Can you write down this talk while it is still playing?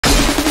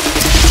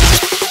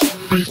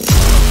Hey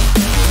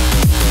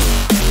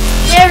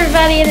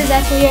everybody, it is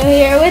Eckleo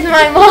here with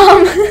my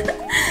mom.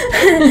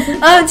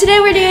 Today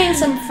we're doing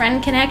some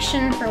friend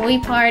connection for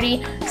Wii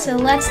Party. So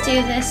let's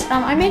do this.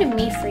 I made a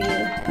me for you.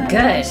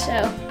 Good.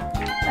 So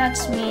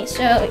that's me.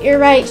 So you're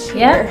right here.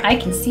 Yeah, I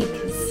can see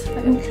because.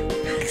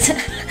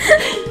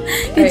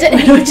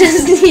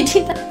 Just need to.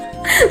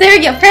 There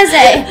we go. Press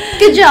A.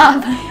 Good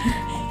job.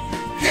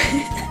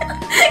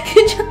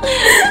 Good job.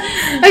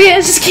 Okay,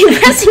 let's just keep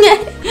pressing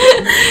it.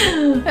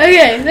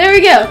 Okay, there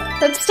we go.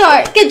 Let's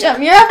start. Good job.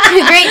 You're off to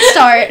a great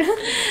start.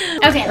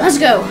 Okay, let's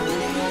go.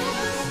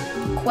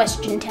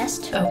 Question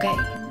test. Okay.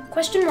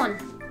 Question 1.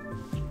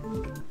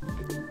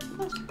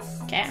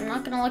 Okay, I'm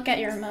not gonna look at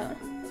your remote.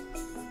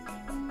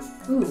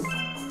 Ooh.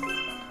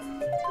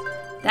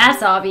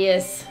 That's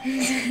obvious.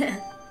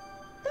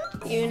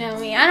 You know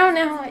me. I don't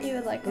know what you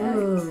would like.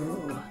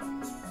 Ooh.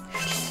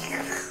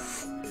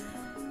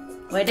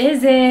 What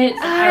is it?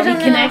 Are we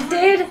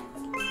connected?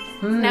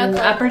 No clue.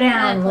 Up or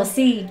down? We'll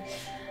see.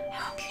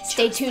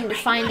 Stay tuned to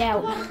find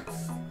out.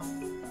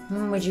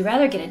 Would you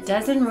rather get a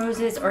dozen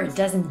roses or a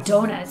dozen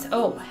donuts?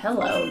 Oh,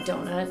 hello,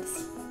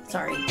 donuts.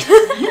 Sorry.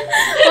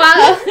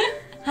 Wow.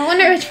 I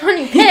wonder which one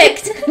you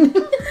picked.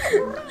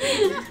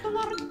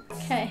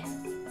 Okay.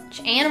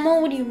 Which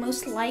animal would you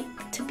most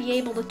like to be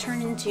able to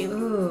turn into?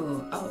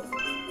 Ooh. Oh.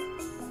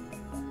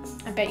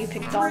 I bet you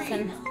picked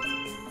dolphin.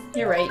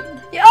 You're right.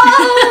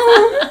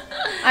 Oh!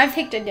 I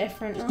picked a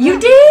different one. You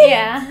did?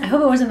 Yeah. I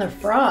hope it wasn't a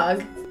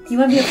frog. You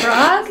want to be a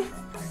frog?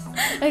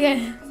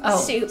 Okay. Oh,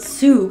 soup.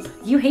 Soup.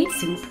 You hate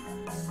soup.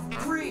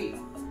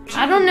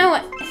 I don't know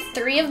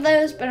 3 of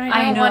those, but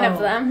I know one of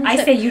them. I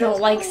say you don't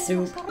like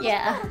soup.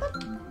 Yeah.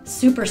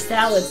 Soup or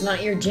salad's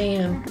not your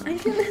jam. I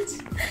feel this.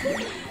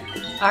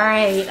 All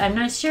right, I'm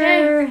not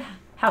sure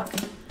how.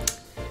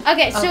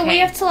 Okay, so we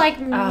have to like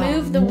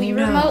move the Wii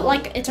no. remote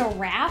like it's a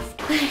raft.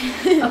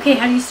 Okay,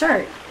 how do you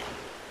start?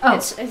 Oh,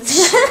 It's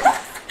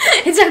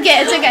it's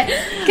okay, it's okay.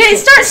 Okay,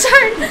 start.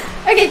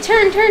 Okay,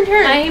 turn.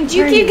 I am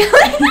You turning. keep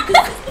going.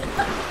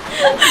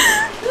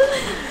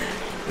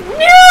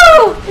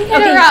 No! We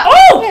hit a rock.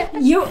 Oh!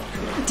 You,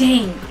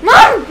 dang.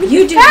 Mom!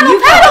 You do. Paddle! You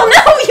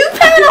No, you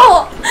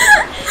paddle!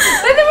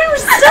 I thought we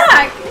were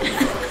stuck.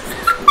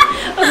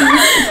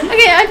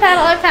 Okay, I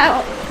paddle.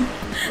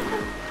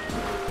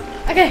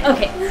 Okay.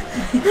 Okay.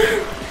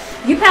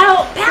 You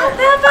paddle. Paddle.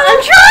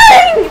 I'm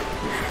trying!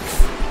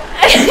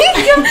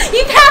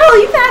 You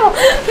paddle.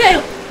 Okay.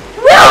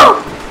 No!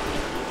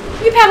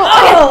 You paddle. Okay,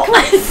 Oh.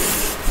 come on.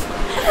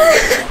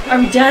 Are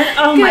we done?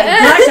 Oh my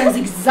gosh, I was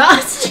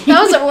exhausted.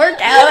 That was a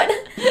workout.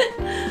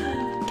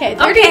 Okay,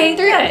 33.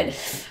 Okay,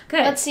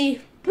 good. Let's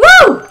see. Woo!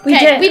 We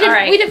Okay, did. All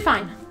right. we did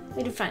fine.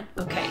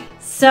 Okay,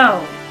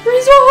 so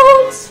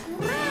Results!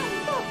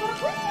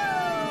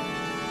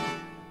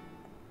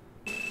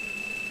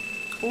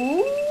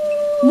 Ooh.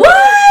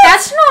 what?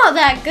 That's not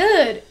that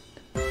good.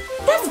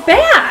 That's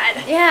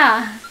bad.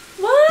 Yeah.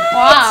 What?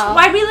 Wow.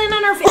 Why'd we land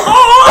on our feet?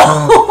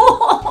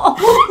 Oh!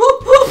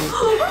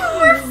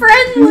 We're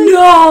friendly.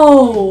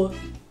 No!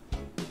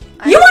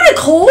 You want it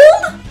cold?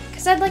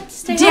 Because I'd like to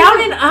stay Down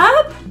home. and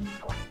up?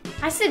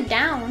 I said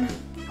down.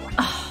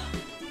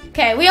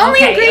 Okay, we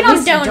only agreed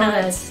on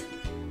donuts.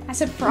 I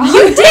said frog.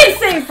 You did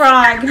say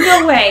frog.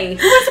 No way.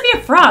 Who wants to be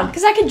a frog?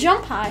 Because I could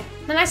jump high.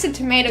 Then I said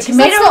tomato. Because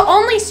Tomato? that's the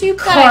only soup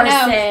that I know.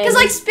 Carson. Because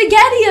like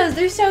SpaghettiOs,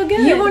 they're so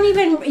good.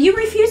 You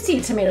refuse to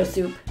eat tomato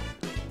soup.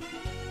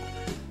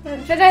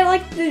 But I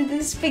like the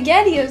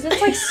SpaghettiOs.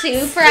 That's like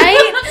soup,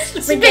 right?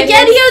 SpaghettiOs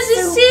SpaghettiOs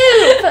is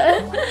soup.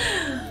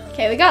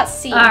 Okay, we got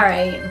C. All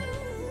right.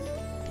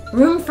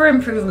 Room for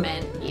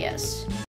improvement. Yes.